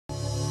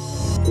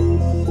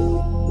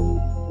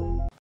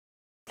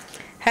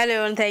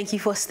Hello and thank you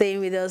for staying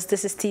with us.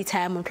 This is Tea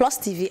Time on Plus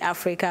TV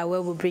Africa,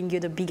 where we bring you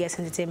the biggest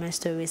entertainment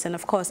stories and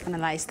of course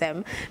analyze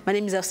them. My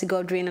name is Elsie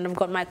Godwin and I've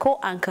got my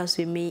co-anchors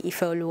with me,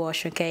 Ifeoluwa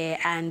Osunkeye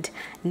and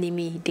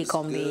Nimi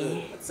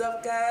dekanmbi. What's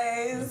up,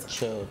 guys?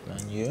 Chill,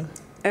 man. You?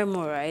 I'm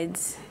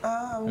alright.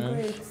 I'm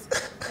great.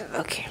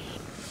 Okay.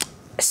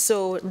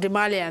 So the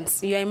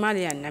Malians, you're a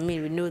Malian. I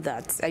mean, we know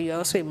that. You're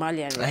also a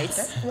Malian, right?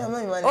 No, I'm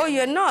not Malian. Oh,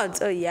 you're not?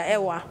 Oh, yeah,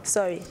 Ewa.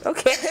 Sorry.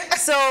 Okay.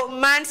 So,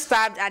 man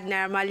stabbed at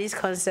Naira Marley's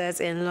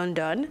concert in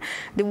London.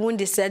 The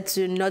wound is said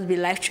to not be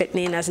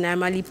life-threatening as Naira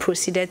Marley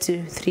proceeded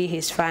to free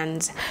his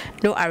fans.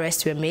 No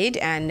arrests were made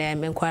and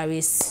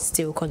inquiries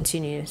still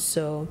continue.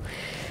 So,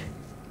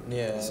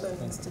 yeah. This one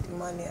is to the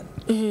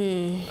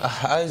Malian.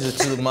 How is it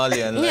to the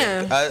Malian? Like,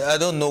 Yeah. I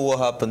don't know what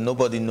happened.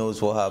 Nobody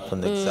knows what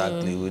happened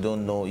exactly. We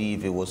don't know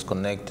if it was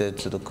connected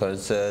to the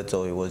concert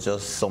or it was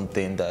just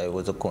something that it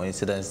was a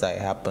coincidence that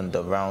it happened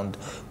around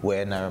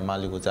where Naira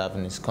Marley was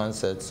having his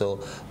concert.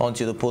 So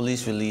until the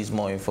police release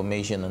more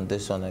information on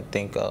this one, I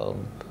think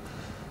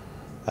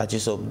I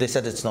just hope they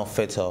said it's not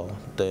fatal.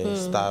 The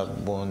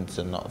stab wounds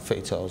are not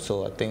fatal.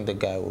 So I think the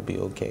guy will be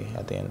okay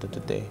at the end of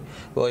the day.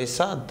 Well, it's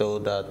sad though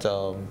that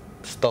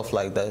stuff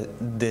like that,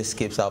 this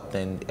keeps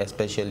happening,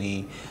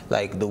 especially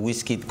like the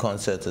Wizkid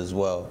concert as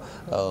well.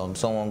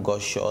 Someone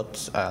got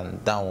shot and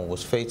that one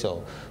was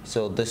fatal.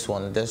 So this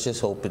one, let's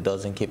just hope it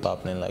doesn't keep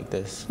happening like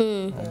this.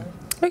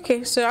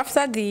 okay, so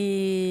after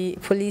the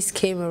police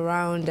came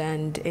around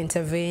and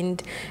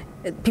intervened,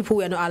 people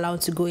were not allowed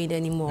to go in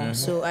anymore.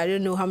 So I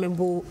don't know how many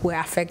people were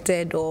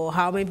affected or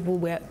how many people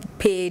were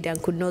paid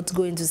and could not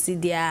go in to see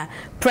their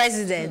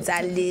president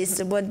at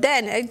least. But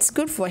then it's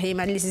good for him.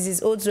 At least it's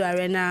his O2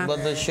 Arena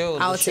But the show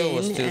was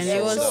outing, still and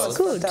it was sold out.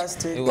 good.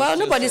 Fantastic. It was Well,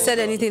 still nobody sold said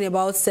out. anything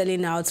about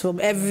selling out from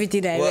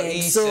everything I Well, read.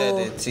 he So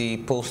said it. He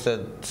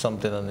posted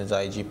something on his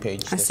IG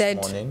page this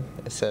morning.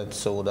 It said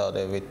sold out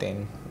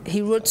everything. he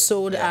wrote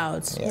sold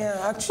out. Yeah,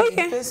 actually,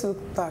 Okay. the place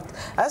looked packed.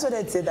 That's what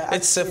I'd say. That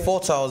It's a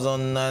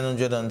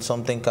 4,900 and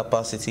something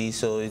capacity,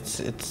 so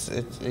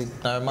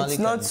Naira Marley It's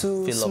not can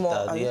too fill small,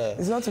 up that. and Yeah,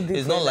 it's not too big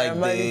It's for not like Naira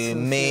Marley the to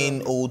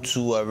main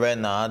O2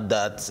 Arena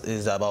that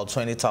is about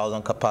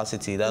 20,000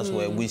 capacity. That's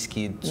where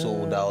Wizkid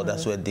sold out.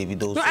 That's where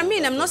Davido. No, I sold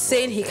mean, out I'm not as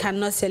saying well. he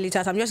cannot sell it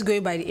out. I'm just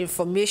going by the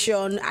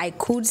information I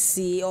could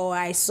see or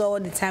I saw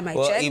the time I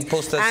Well, checked. he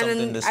posted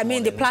something this I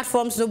mean, the morning.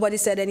 platforms, nobody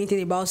said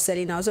anything about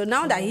selling out. So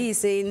now that he is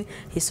saying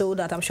he sold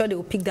out, I'm sure they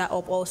will pick that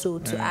up also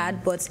to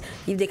add. But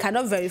if they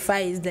cannot verify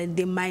it, then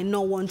they might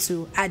not want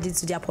to add it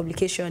to their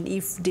publication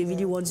if they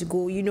really want to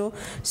go, you know.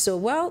 So,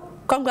 well,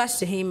 congrats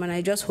to him, and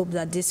I just hope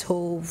that this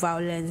whole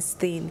violence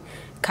thing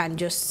can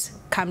just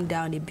calm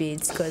down a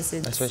bit, because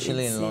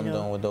Especially in you London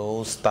know, with the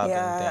whole stabbing thing.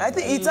 Yeah, I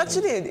think it's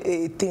actually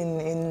a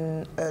thing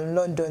in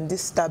London,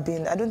 this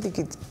stabbing. I don't think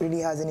it really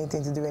has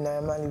anything to do with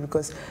Naira Marley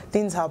because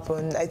things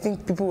happened. I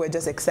think people were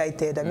just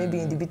excited, and maybe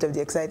in the bit of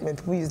the excitement,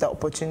 people used that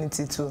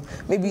opportunity to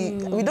maybe,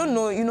 we don't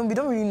know, you know, we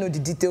don't really know the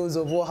details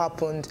of what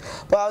happened.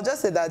 But I'll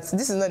just say that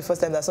this is not the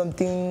first time that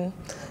something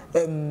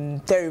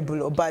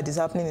terrible or bad is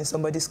happening in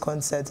somebody's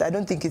concert. I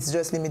don't think it's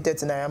just limited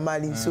to Naira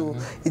Marley, so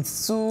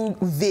it's too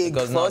vague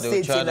Because for now us they to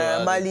will say try to Naira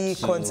add Marley it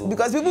to- concert,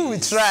 because people will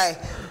try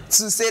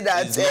to say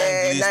that His long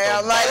list Naira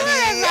of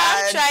Marley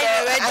I'm trying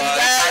already.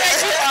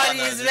 It's already on and-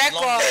 his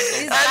record.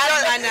 It's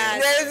bad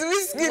manners. there's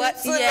Wizkid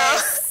What, too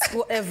yes,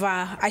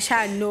 whatever. I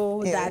shall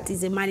know that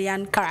is a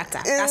Malian character.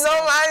 now. That's It's no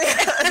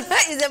Malian.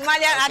 it's a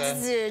Malian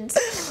attitude.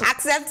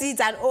 Accept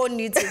it and own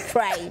it with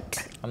pride.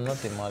 I'm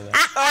not a Malian.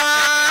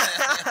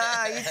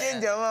 You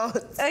changed your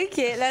mouth.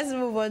 Okay, let's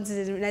move on to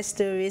the next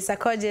story.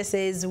 Sarkodie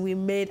says we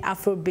made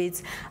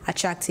Afrobeat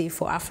attractive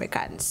for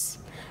Africans.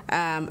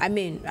 I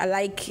mean,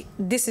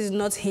 this is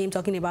not him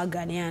talking about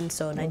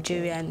Ghanaians or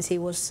Nigerians. He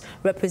was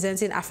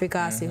representing Africa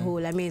as a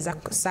whole. I mean,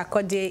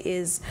 Sarkodie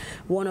is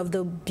one of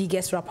the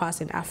biggest rappers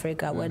in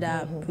Africa,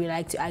 whether we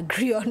like to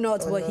agree or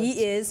not, but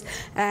he is.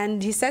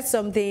 And he said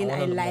something One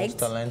I of the most liked.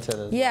 talented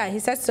as Yeah, he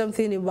said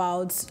something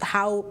about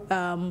how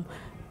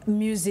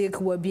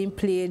music were being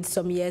played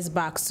some years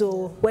back.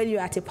 So when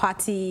you're at a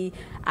party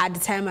at the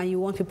time and you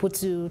want people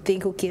to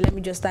think, okay, let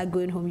me just start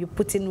going home, you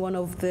put in one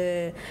of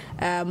the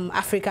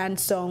African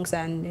songs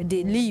and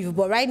they leave.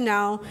 But right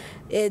now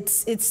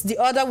it's the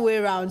other way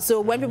around.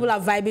 So when people are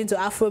vibing to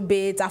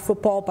Afrobeat,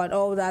 Afropop and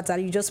all that,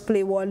 and you just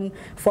play one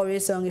foreign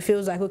song, it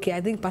feels like, okay,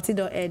 I think party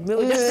don't end, maybe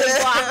we'll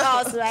just go our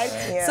house, right?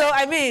 Yeah. So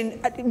I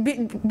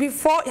mean,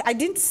 before I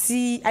didn't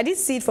see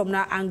it from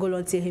that angle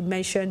until he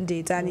mentioned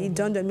it, and it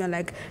dawned on me,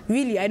 like,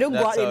 really, I don't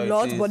go That's out how a it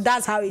lot, is. but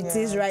that's how it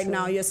is right true.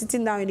 now. You're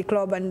sitting down in the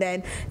club and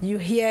then you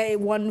hear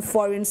one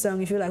foreign song,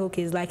 you feel like,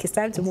 okay, it's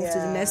time to move to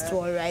the next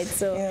one, right?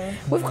 So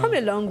we've come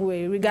a long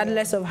way,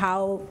 regardless of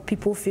how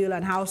people feel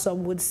and how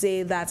some would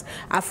say that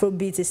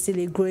Afrobeat is still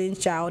a growing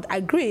child.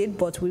 Agreed,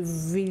 but we've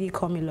really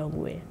come a long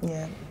way.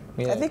 Yeah.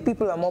 I think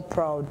people are more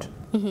proud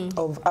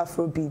of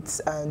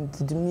Afrobeats and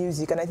the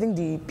music, and I think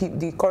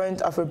the current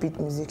Afrobeat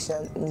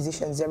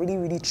musicians, they're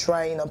really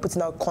trying and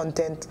putting out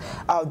content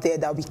out there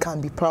that we can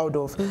be proud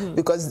of,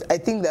 because I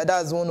think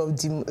that's one of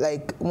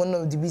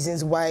the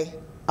reasons why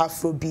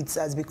Afrobeats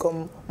has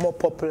become more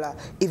popular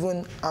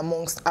even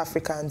amongst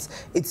Africans.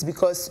 It's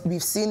because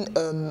we've seen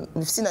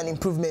an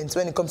improvement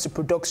when it comes to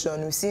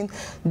production. We've seen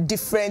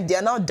they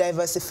are now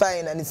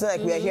diversifying, and it's not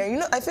like we are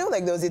hearing, I feel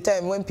like there was a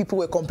time when people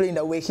were complaining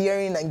that we're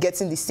hearing and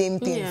getting the same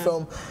thing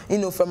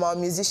from our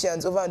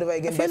musicians over and over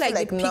again. I feel like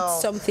they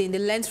picked something, they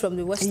learned from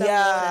the Western world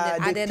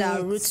and they added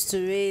our roots to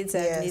it,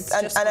 and it's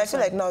just I feel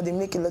like now they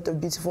make a lot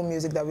of beautiful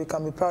music that we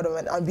can be proud of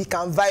and we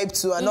can vibe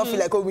to, and not feel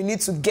like, oh, we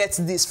need to get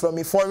this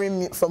from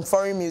foreign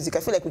music.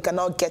 I feel like we can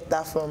now get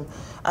that from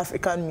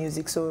African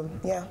music. So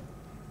yeah.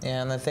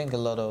 Yeah, and I think a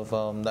lot of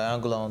the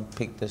angle I want to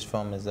pick this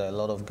from is that a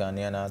lot of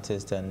Ghanaian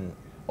artists and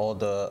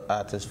other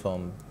artists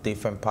from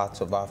different parts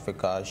of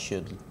Africa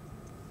should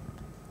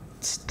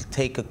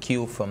take a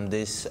cue from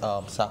this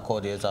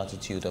Sarkodie's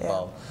attitude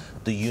about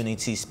the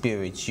unity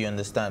spirit, you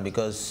understand?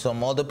 Because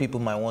some other people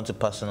might want to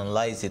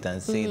personalize it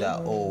and say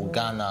that, oh,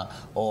 Ghana,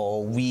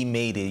 or we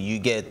made it. You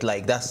get,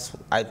 like,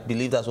 I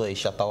believe that's what a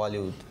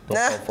Shatawale would talk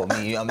up for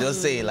me. I'm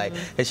just saying, like,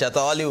 a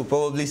Shatawale would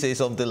probably say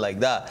something like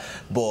that.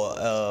 But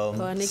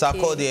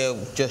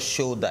Sarkodie just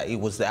showed that it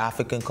was the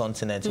African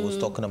continent he was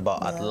talking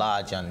about at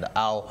large, and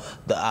how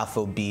the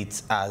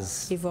Afrobeat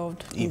has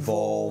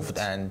evolved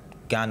and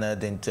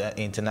garnered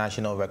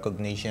international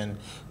recognition,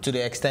 to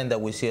the extent that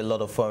we see a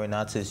lot of foreign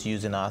artists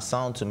using our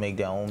sound to make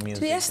their own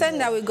music. To the extent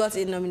that we got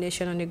a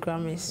nomination on the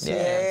Grammys.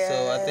 Yeah,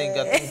 so I think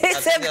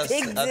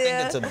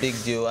it's a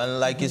big deal. And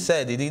like you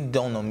said, it didn't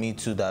dawn on me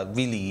too that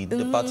really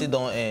the party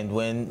don't end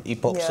when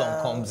hip hop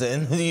song comes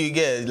in. You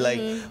get, like,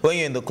 when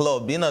you're in the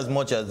club, in as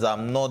much as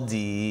I'm not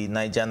the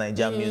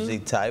Niger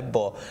music type,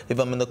 but if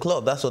I'm in the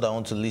club, that's what I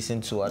want to listen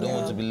to. I don't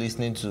want to be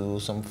listening to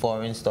some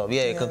foreign stuff.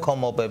 Yeah, it can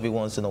come up every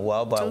once in a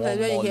while, but sometimes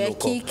I want more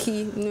local.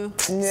 Kiki, it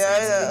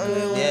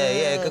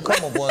can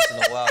come up once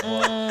in a while,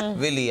 but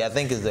really I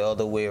think it's the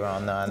other way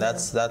around now, and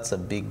that's a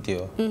big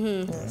deal.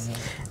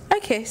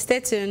 Okay,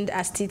 stay tuned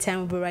as Tea Time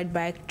will be right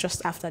back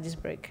just after this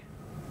break.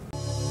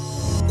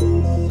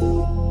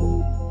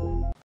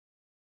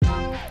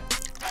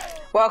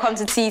 Welcome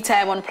to Tea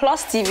Time on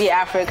Plus TV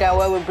Africa,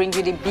 where we bring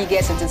you the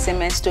biggest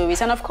entertainment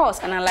stories and, of course,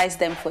 analyze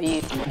them for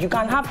you. You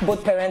can have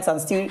both parents and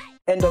still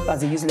end up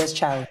as a useless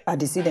child. I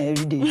see them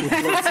every day.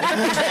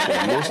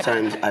 Most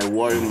times I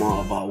worry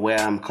more about where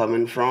I'm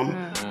coming from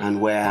and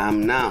where I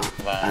am now,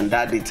 and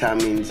that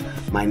determines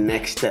my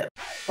next step.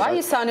 Why are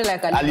you sounding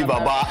like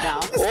Alibaba right now?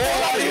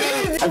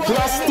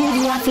 Plus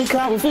TV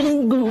Africa, we're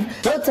feeling good.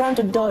 No time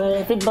to dull,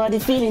 everybody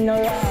feeling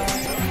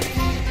alright.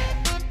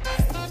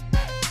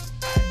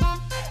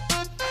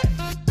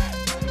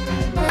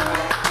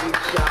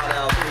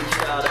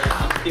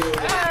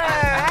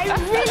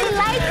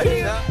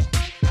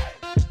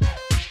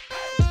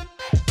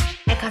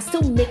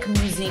 Still make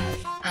music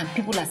and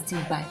people are still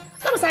buying.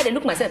 Sometimes I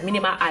look myself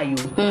minimal IU.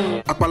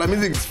 Akpala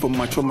music is for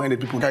mature-minded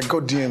people. I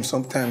got DMs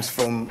sometimes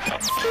from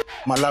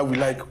Malawi,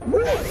 like,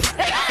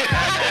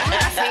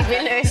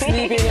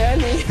 sleeping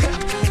early.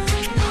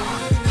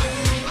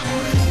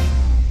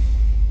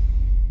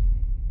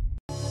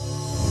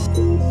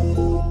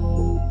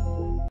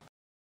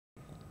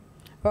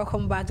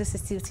 Welcome back. This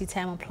is still Tea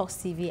Time on Plus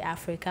TV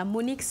Africa.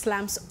 Monique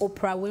slams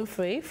Oprah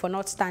Winfrey for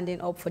not standing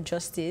up for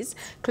justice,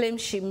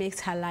 claims she makes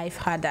her life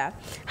harder.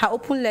 Her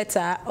open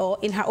letter, or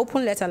in her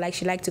open letter, like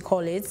she liked to call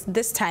it,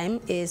 this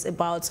time is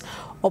about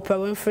Oprah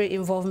Winfrey's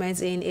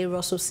involvement in a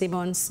Russell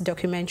Simmons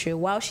documentary.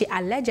 While she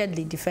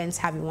allegedly defends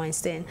Harvey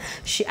Weinstein,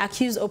 she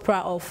accused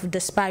Oprah of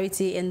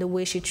disparity in the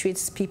way she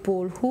treats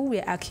people who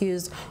were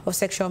accused of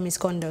sexual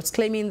misconduct,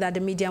 claiming that the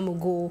media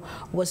mogul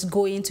was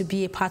going to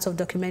be a part of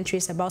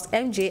documentaries about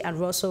MJ and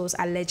Russell's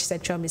alleged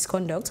sexual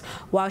misconduct,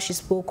 while she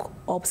spoke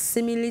up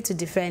similarly to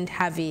defend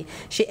Harvey.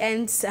 She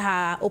ends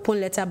her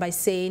open letter by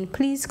saying,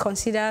 please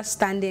consider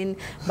standing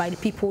by the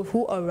people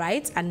who are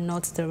right and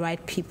not the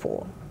right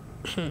people.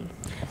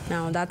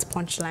 Now that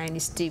punchline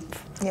is deep.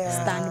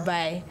 Stand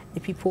by the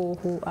people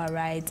who are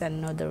right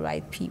and not the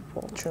right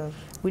people. True.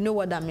 We know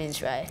what that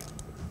means, right?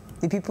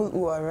 The people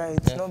who are right,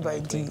 not by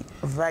the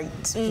right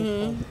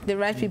people. The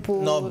right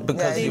people. No,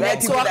 because the right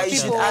people that you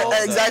should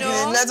exactly.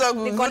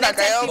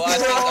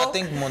 I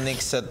think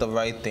Monique said the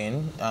right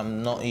thing.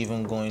 I'm not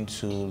even going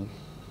to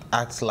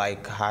act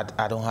like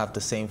I don't have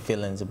the same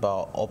feelings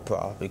about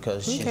Oprah,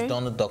 because she's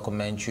done a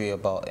documentary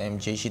about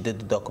MJ. She did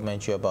the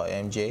documentary about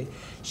MJ.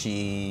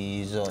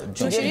 She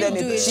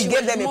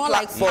gave them a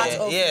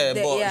platform.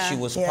 She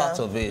was part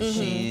of it.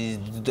 She's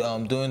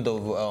doing the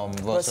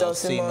Russell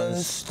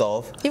Simmons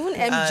stuff. Even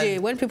MJ,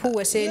 when people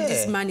were saying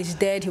this man is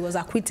dead, he was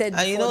acquitted.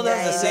 And you know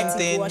that's the same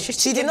thing.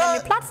 She did not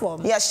give a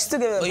platform. Yeah, she still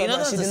gave a platform. You know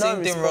that's the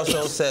same thing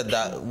Russell said,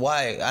 that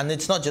why, and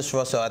it's not just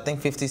Russell. I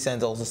think 50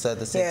 Cent also said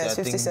the same thing. I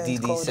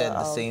think Diddy said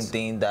the same same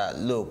thing that,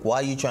 look, why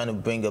are you trying to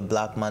bring a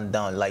black man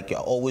down? Like, you're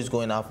always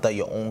going after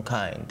your own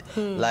kind.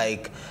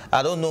 Like,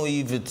 I don't know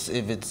if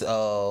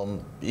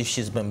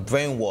she's been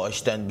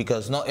brainwashed, and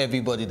because not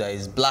everybody that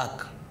is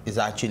black is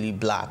actually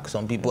black.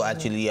 Some people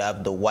actually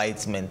have the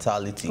white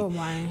mentality. Oh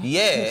my.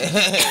 Yeah,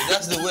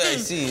 that's the way I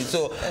see it.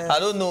 So I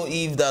don't know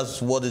if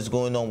that's what is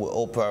going on with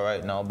Oprah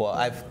right now, but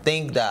I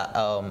think that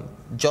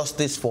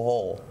justice for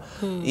all.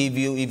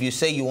 If you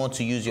say you want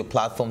to use your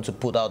platform to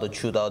put out the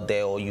truth out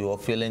there, or you are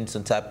feeling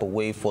some type of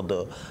way for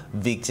the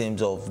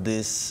victims of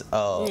this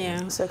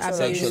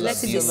sexual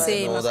abuse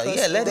and all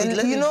that, let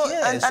it, you know.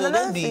 And so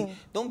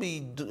don't be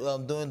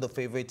doing the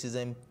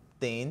favoritism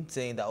thing,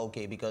 saying that,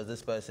 okay, because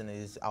this person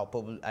is,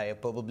 I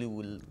probably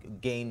will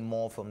gain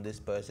more from this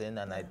person,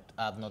 and I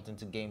have nothing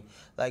to gain.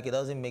 Like, it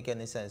doesn't make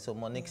any sense. So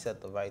Monique said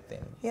the right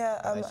thing. Yeah.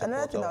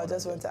 Another thing I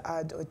just want to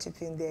add or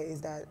chip in there is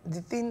that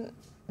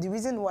the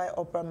reason why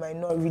Oprah might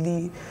not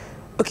really,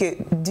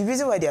 the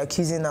reason why they're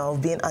accusing her of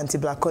being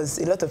anti-black, because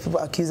a lot of people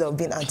accuse her of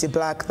being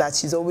anti-black, that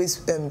she's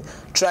always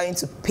trying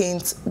to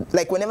paint,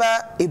 like whenever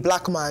a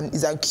black man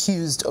is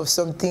accused of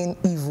something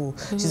evil,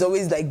 she's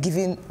always like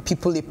giving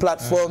people a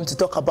platform to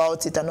talk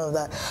about it and all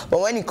that. But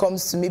when it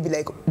comes to maybe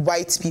like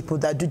white people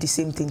that do the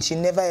same thing, she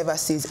never ever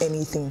says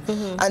anything.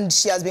 And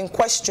she has been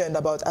questioned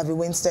about Harvey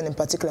Weinstein in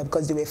particular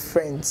because they were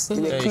friends. They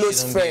were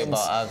close friends.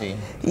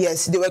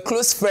 Yes, they were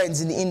close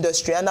friends in the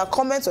industry. And her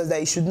comment was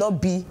that it should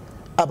not be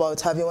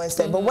about Harvey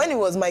Weinstein. But when it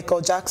was Michael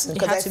Jackson,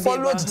 because I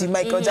followed the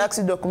Michael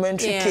Jackson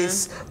documentary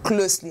case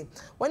closely.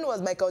 When it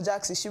was Michael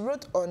Jackson, she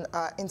wrote on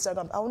her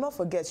Instagram, I will not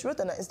forget, she wrote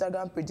on her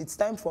Instagram page, it's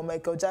time for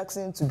Michael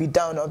Jackson to be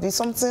down, or be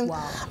something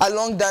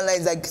along that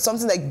lines, like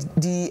something like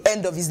the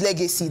end of his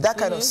legacy, that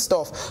kind of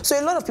stuff. So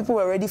a lot of people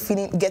were already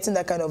getting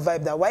that kind of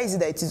vibe, that why is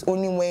it that it is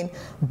only when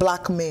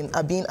black men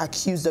are being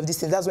accused of these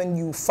things, that's when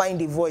you find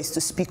a voice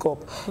to speak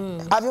up.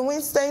 Harvey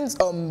Weinstein's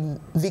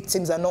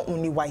victims are not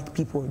only white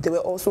people, they were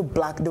also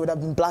black, they would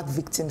have been black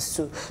victims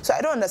too. So I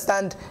don't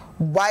understand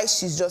why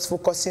she's just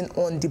focusing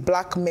on the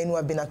black men who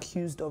have been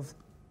accused of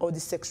all the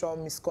sexual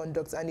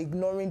misconduct and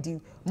ignoring the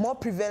more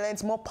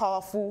prevalent, more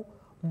powerful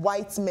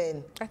white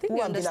men. I think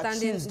the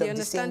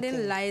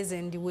understanding lies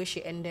in the way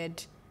she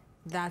ended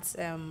that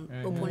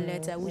open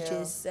letter, which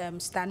is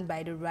stand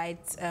by the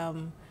right,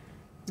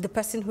 the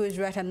person who is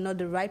right and not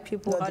the right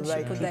people, how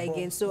she put that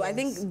again. So I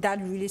think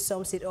that really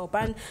sums it up.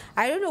 And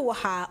I don't know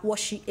what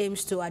she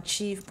aims to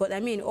achieve, but I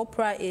mean,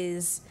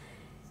 Oprah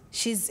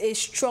she's a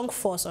strong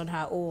force on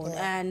her own.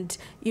 And,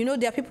 you know,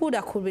 there are people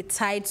that could be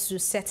tied to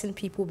certain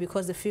people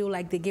because they feel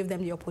like they gave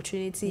them the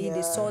opportunity.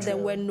 They saw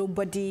them when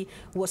nobody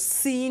was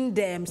seeing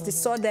them. They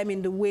saw them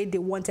in the way they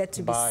wanted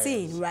to be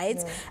seen,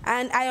 right?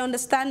 And I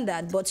understand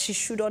that, but she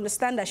should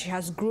understand that she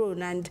has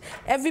grown, and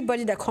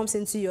everybody that comes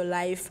into your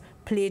life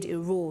played a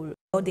role,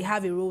 or they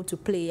have a role to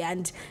play.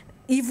 And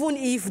even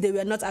if they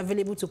were not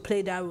available to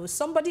play that role,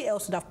 somebody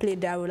else would have played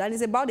that role. And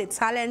it's about the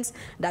talent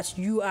that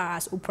you are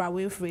as Oprah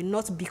Winfrey,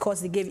 not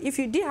because they gave. If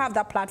you did have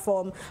that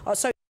platform, or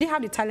sorry, you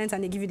have the talent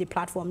and they give you the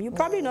platform, you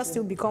probably not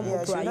still become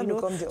Oprah, you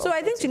know. So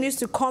I think she needs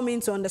to come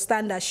in to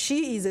understand that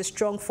she is a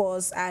strong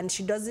force, and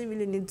she doesn't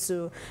really need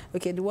to,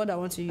 the word I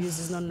want to use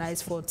is not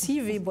nice for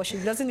TV, but she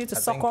doesn't need to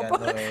suck up.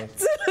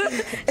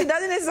 She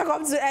doesn't need to suck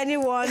up to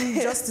anyone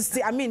just to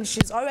see. I mean,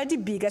 she's already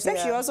big, except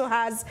she also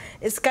has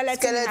a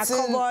skeleton in her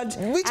cupboard,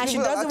 and she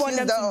doesn't want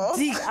them to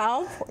dig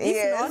out.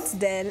 If not,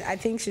 then I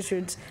think she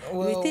should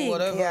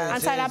rethink.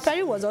 And Tyler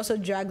Perry was also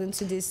dragged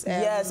into this.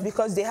 Yes,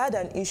 because they had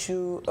an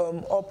issue,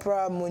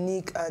 Oprah,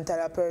 Monique and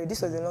Tyler Perry.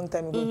 This was a long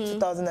time ago,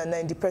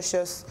 2009, the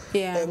Precious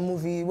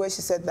movie, where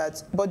she said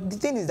that. But the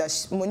thing is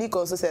that Monique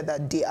also said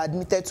that they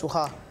admitted to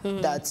her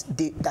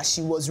that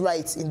she was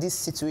right in this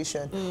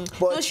situation.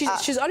 But no,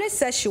 she's always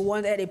said she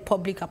wanted a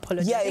public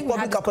apology. Yeah, a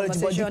public apology.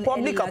 But the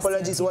public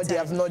apology is what they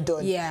have not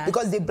done. Yeah.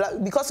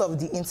 Because of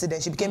the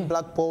incident, she became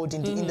blackballed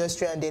in the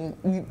industry, and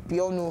then we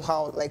all know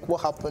how, like,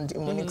 what happened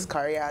in Monique's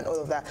career and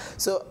all of that.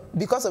 So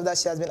because of that,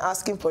 she has been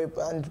asking for it,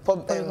 and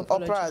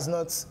Oprah has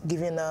not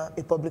given her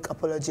a public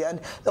apology. And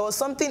there was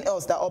something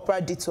else that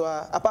Oprah did to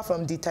her, apart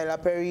from the Tyler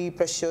Perry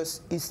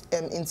Precious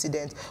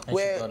incident,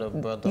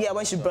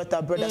 when she brought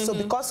her brother. So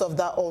because of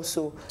that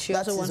also,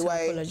 that is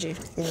why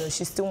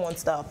she still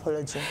wants that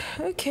apology.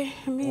 Okay,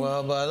 I mean,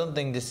 well, but I don't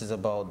think this is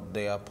about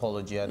the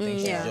apology. I think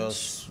she's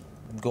just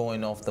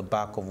going off the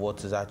back of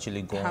what is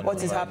actually going on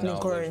what is happening now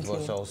currently.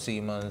 With Russell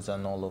Simmons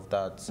and all of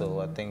that. So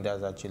I think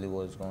that's actually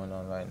what's going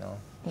on right now.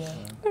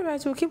 All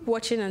right, we'll keep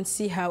watching and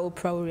see how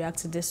Oprah will react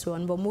to this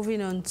one. But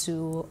moving on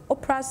to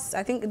Oprah's,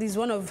 I think this is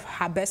one of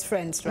her best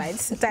friends, right?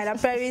 Tyler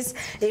Perry's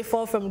A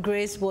Fall from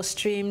Grace was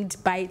streamed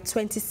by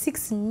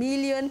 26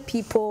 million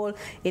people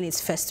in its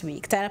first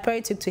week. Tyler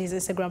Perry took to his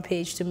Instagram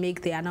page to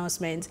make the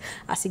announcement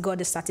as he got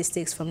the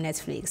statistics from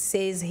Netflix.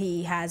 Says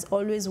he has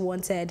always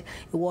wanted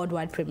a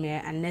worldwide premiere,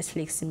 and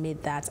Netflix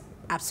made that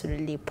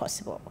absolutely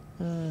possible.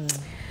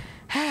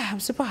 I'm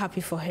super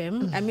happy for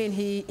him. I mean,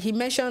 he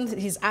mentioned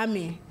his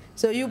army.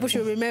 So you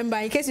should remember,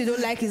 in case you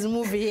don't like his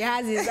movie, he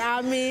has his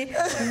army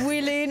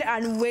willing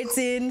and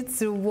waiting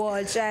to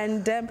watch.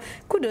 And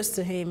kudos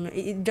to him.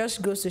 It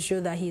just goes to show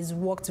that he's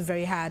worked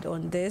very hard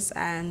on this.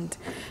 And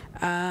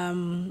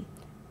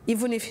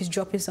even if he's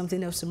dropping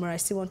something else tomorrow, I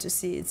still want to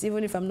see it.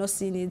 Even if I'm not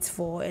seeing it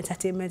for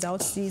entertainment, I'll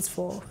see it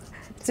for...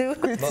 I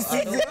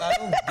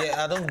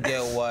don't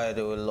get why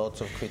there were lots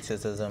of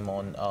criticism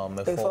on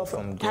A Fall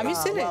from Grace. Have you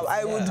seen it?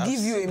 I would give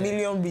you a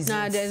million reasons.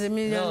 Nah, there's a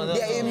million.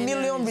 There are a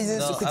million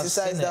reasons to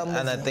criticize that movie.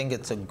 And I think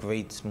it's a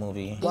great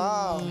movie.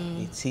 Wow.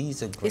 It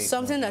is a great movie. It's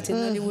something that a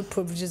Nollywood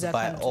producer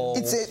can do.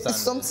 It's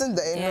something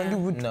that a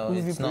Nollywood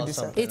movie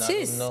producer. It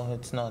is. No,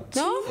 it's not.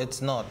 No?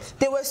 It's not.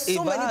 There were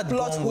so many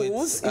plot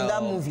holes in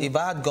that movie. If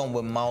I had gone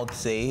with Mouth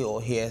Say or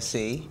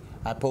Hearsay,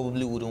 I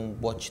probably wouldn't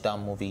watch that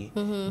movie.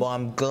 But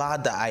I'm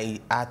glad that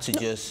I had to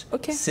just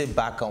sit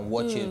back and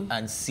watch it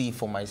and see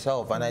for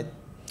myself. And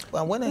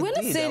when I did, we're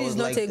not saying it's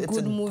not a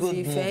good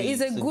movie.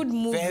 It's a good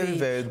movie. Very,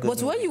 very good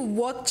But when you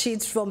watch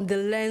it from the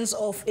lens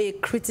of a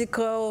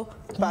critical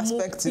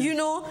perspective, you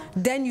know,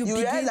 then you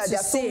begin realize that to there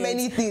are so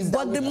many things.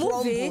 But the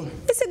movie,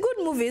 it's a good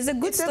movie. It's a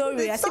good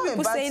story. I see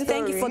people saying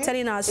thank you for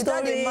telling our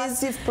stories. It had a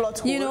massive plot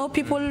hole. You know,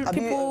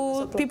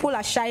 people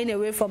are shying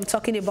away from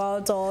talking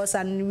about us,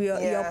 and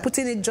you're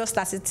putting it just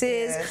as it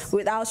is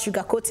without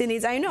sugarcoating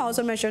it. I know I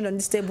also mentioned on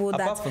this table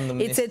that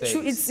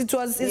it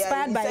was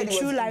inspired by a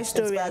true life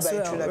story as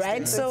well,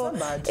 right? So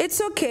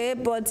it's okay,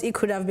 but it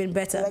could have been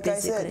better.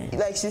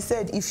 Like she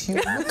said, if you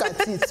look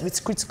at it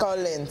with critical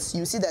lens,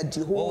 you see that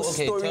the whole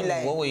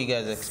storyline. What were you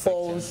guys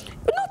expecting?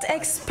 We're not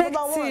expecting.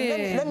 Number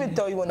one, let me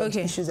tell you one of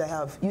the issues I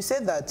have. You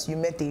said that you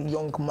met a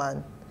young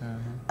man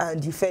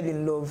and you fell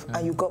in love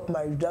and you got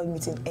married without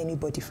meeting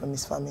anybody from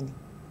his family.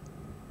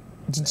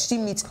 Did she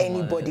meet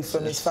anybody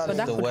from his family?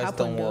 It's the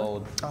Western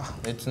world.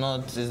 It's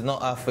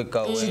not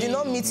Africa. She did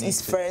not meet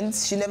his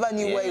friends. She never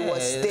knew where he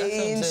was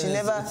staying. She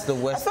never.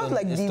 I felt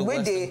like the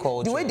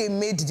way they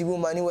made the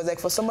woman, it was like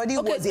for somebody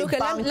who was a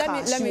banker.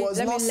 Let me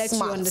let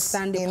you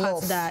understand the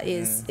part that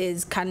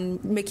can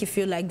make you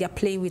feel like they're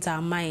playing with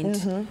our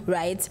mind,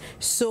 right?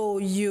 So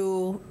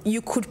you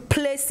could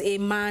place a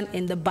man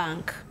in the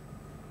bank,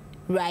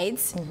 right?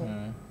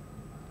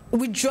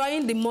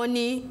 Withdrawing the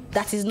money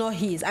that is not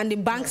his, and the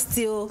bank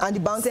still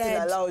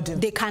said allowed him.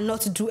 They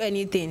cannot do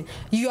anything.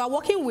 You are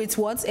working with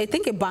what? I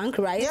think a bank,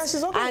 right? Yeah,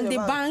 she's working and with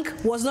the bank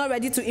was not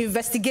ready to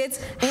investigate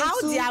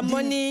how their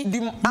money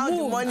how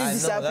the money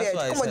disappeared.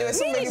 Come on, there were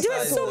so many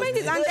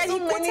things. And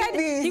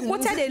then he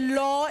quoted a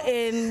law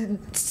in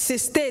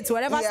state,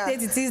 whatever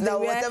state it is, that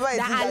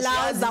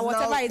allows that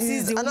whatever it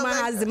is the woman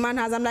has, the man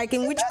has. I'm like,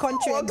 in which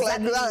country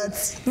exactly?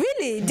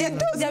 Really?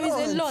 There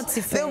is a lot.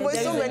 There were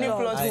so many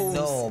plot holes. I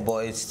know,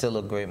 but it's still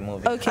a great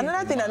movie.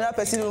 Another thing another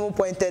person who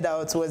pointed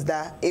out was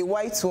that a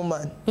white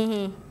woman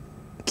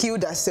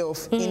killed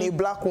herself in a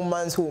black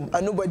woman's home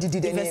and nobody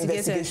did any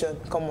investigation.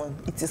 Come on,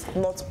 it is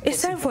not possible.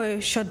 It's time for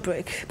a short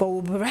break, but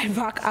we'll be right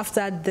back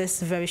after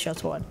this very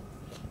short one.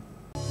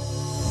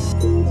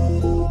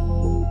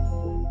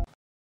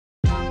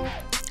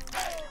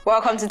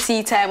 Welcome to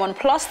Tea Time on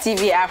Plus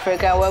TV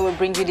Africa, where we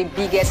bring you the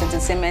biggest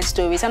entertainment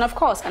stories and, of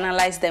course,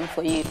 analyze them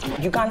for you.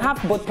 You can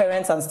have both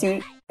parents and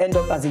still end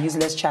up as a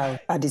useless child.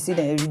 I see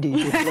them every day.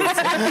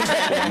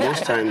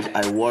 Most times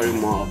I worry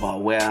more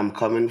about where I'm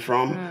coming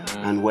from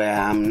and where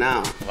I am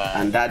now.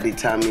 And that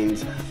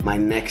determines my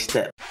next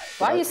step.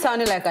 Why are you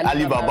sounding like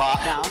Alibaba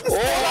now?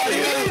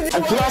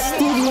 Plus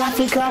TV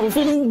Africa, we're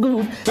feeling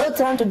good. No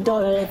time to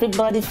dull,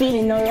 everybody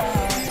feeling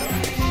alright.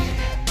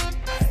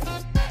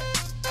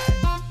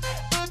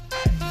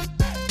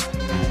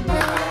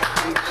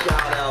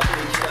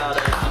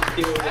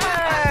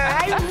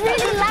 I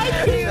really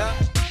like you.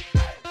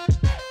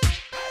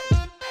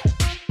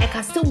 I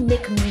can still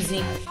make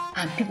music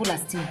and people are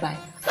still buying.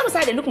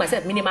 Sometimes I look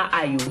myself minimal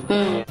IU.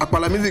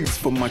 Akpala music is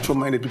for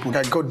mature-minded people.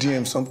 I got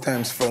DMs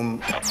sometimes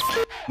from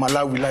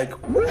Malawi, like,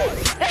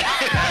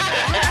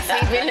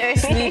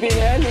 Sleeping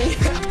early.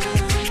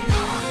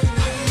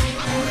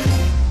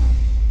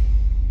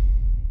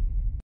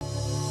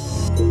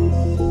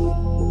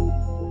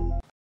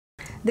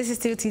 This is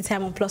still Tea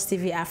Time on Plus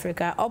TV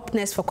Africa. Up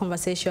next for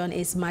conversation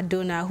is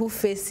Madonna, who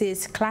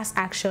faces class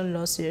action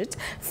lawsuit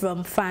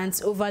from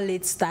fans over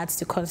late starts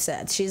to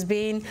concert. She's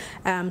being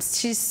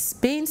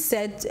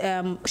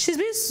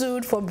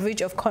sued for breach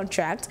of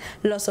contract,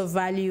 loss of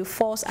value,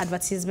 false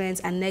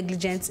advertisements, and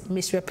negligent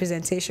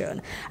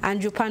misrepresentation.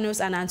 Andrew Panos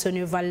and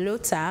Antonio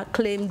Vallotta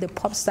claimed the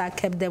pop star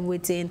kept them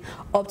waiting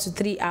up to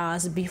 3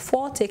 hours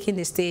before taking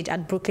the stage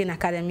at Brooklyn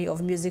Academy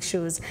of Music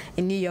shows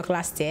in New York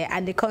last year,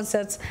 and the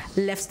concert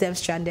left them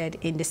stranded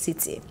in the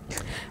city.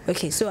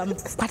 Okay, so I'm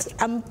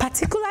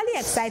particularly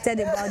excited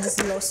about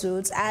this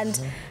lawsuit, and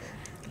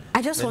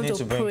I just want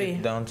to pray. Bring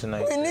it down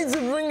tonight. We need to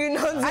bring it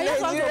down to I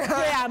just want to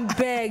pray and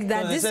beg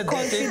that this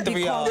country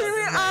becomes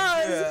 3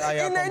 hours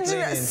in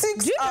Nigeria. 6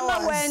 hours. Do you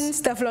remember when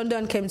Steph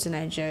London came to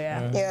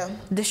Nigeria? Yeah.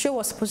 The show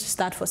was supposed to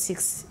start for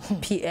 6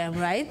 p.m.,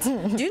 right?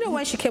 Do you know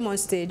when she came on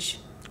stage?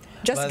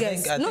 Just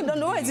guess.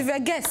 No, it's if you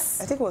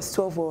guess. I think it was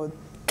 12 or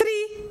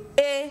 3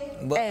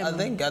 But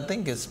I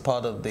think it's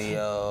part of the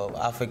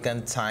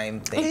African time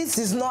thing. This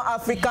is not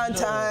African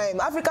time.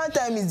 African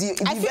time is the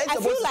event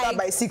supposed to start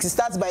by 6. It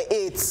starts by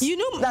 8. You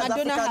know, that's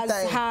Madonna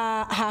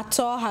African her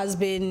tour has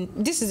been.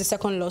 This is the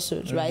second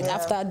lawsuit, right?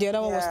 After the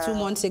other one was 2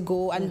 months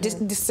ago, and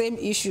the same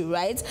issue,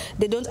 right?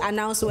 They don't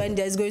announce when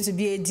there's going to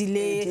be a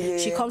delay.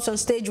 She comes on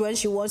stage when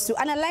she wants to,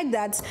 and I like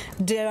that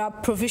there are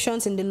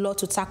provisions in the law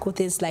to tackle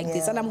things like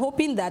this, and I'm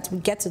hoping that we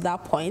get to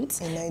that point,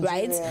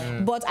 right?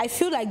 But I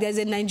feel like there's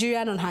a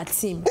Nigerian on her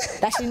team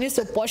that she needs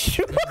to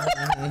pursue. There's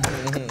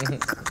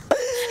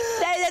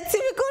a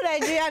typical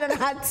Nigerian on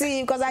her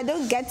team because I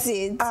don't get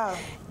it.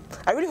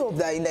 I really hope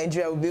that in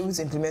Nigeria we'll be able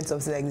to implement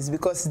something like this,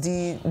 because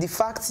the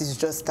fact is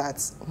just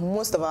that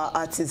most of our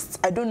artists,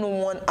 I don't know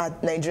one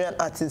Nigerian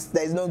artist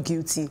that is not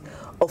guilty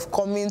of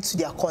coming to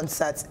their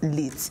concerts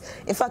late.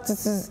 In fact, it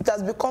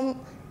has become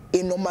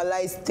a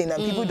normalized thing,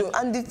 and people don't.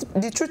 And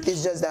the truth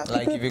is just that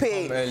like people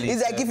pay.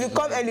 It's like if you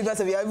come early because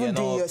you're even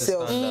doing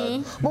yourself.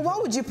 But why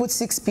would you put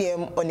 6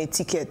 p.m. on a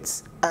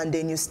ticket and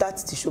then you start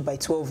the show by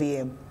 12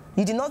 a.m.?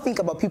 You did not think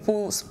about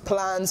people's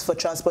plans for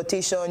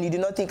transportation. You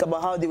did not think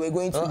about how they were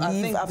going to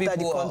leave after the concert.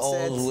 People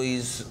are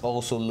always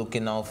also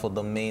looking out for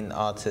the main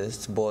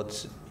artists,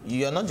 but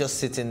you're not just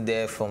sitting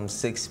there from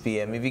 6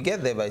 p.m. If you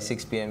get there by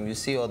 6 p.m., you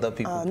see other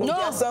people. No, there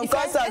are some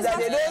concerts that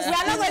they don't. We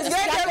are not going to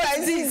get there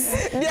by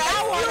 6.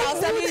 That one I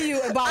was telling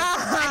you about.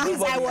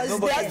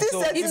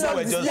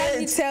 Let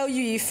me tell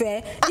you, Ife,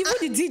 even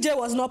the DJ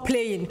was not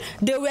playing.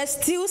 They were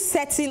still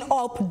setting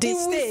up the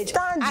stage.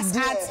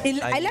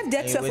 I left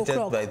there 12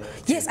 o'clock.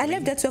 Yes, I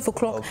left there 12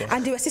 o'clock,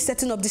 and they were still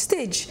setting up the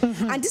stage.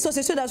 And this was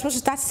a show that was supposed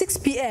to start 6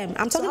 p.m.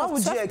 I'm talking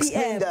about 12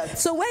 p.m.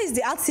 So where is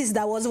the artist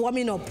that was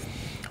warming up?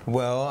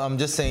 Well, I'm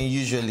just saying,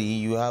 usually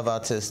you have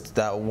artists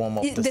that warm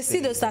up. They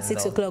still don't start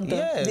 6 o'clock, though.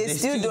 Yeah, they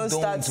still don't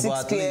start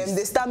 6 p.m.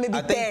 They start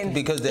maybe 10.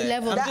 Because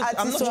 11.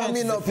 I'm not trying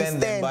to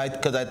defend them,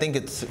 because I think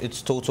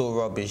it's total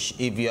rubbish.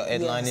 If you're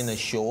headlining a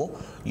show,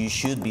 you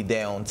should be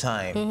there on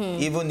time.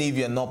 Even if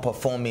you're not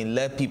performing,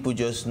 let people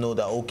just know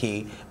that,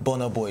 okay,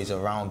 Burna Boy is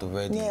around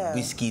already,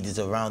 Wizkid is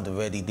around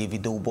already,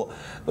 Davido.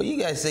 But you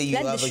guys say you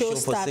have a show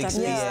for 6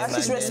 p.m. At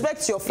least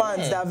respect your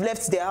fans that have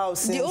left their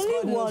house. The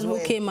only one who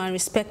came and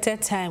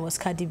respected time was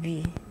Cardi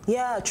B.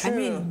 Yeah, true. I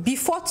mean,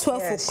 before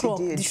 12 o'clock,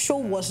 the show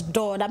was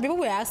done, and people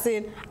were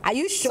asking, "Are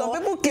you sure?"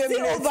 Some people came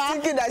in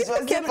thinking that she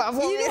was still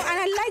performing. You know, and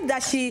I like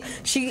that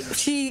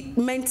she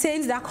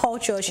maintains that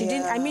culture. She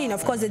didn't. I mean,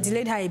 of course, they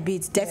delayed her a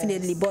bit,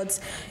 definitely, but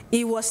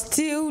it was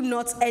still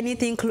not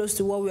anything close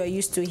to what we are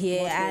used to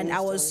here, and I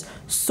was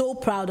so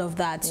proud of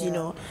that. You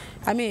know,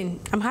 I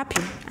mean, I'm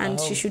happy, and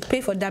she should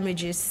pay for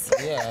damages.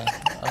 Yeah,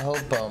 I hope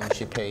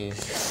she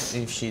pays.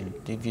 If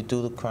you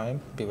do the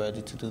crime, be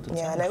ready to do the time.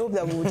 Yeah, and I hope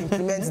that we would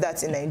implement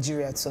that in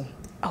Nigeria too.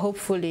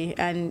 Hopefully,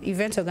 and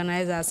event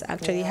organizers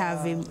actually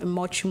have a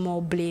much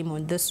more blame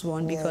on this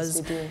one,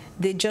 because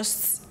they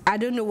just, I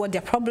don't know what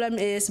their problem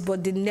is,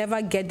 but they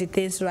never get the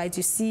things right.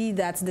 You see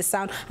that the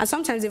sound, and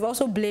sometimes they've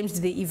also blamed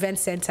the event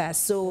center.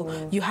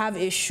 So you have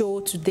a show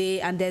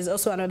today, and there's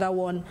also another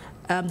one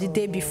the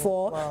day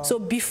before. So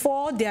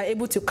before they are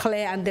able to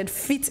clear and then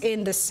fit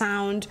in the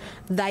sound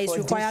that is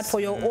required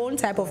for your own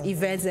type of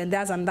events, then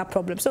that's another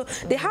problem. So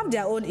they have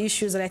their own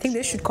issues, and I think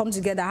they should come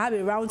together, have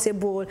a round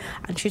table,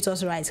 and treat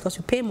us right, because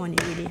we pay money,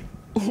 really.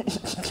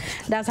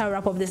 That's how we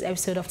wrap up this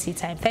episode of Tea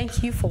Time.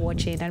 Thank you for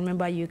watching, and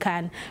remember, you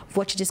can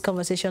watch this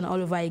conversation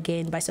all over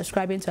again by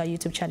subscribing to our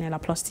YouTube channel,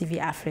 Plus TV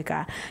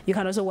Africa. You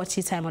can also watch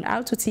Tea Time on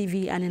Alto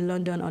TV and in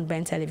London on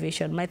Ben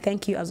Television. My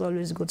thank you, as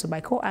always, go to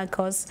my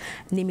co-anchors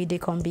Nimi,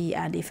 Dekanmbi,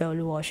 and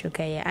Ifeoluwa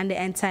Osunkeye, and the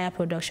entire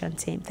production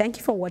team. Thank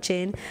you for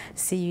watching.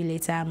 See you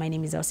later. My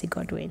name is Elsie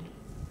Godwin.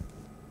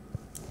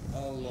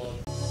 Oh,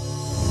 Lord.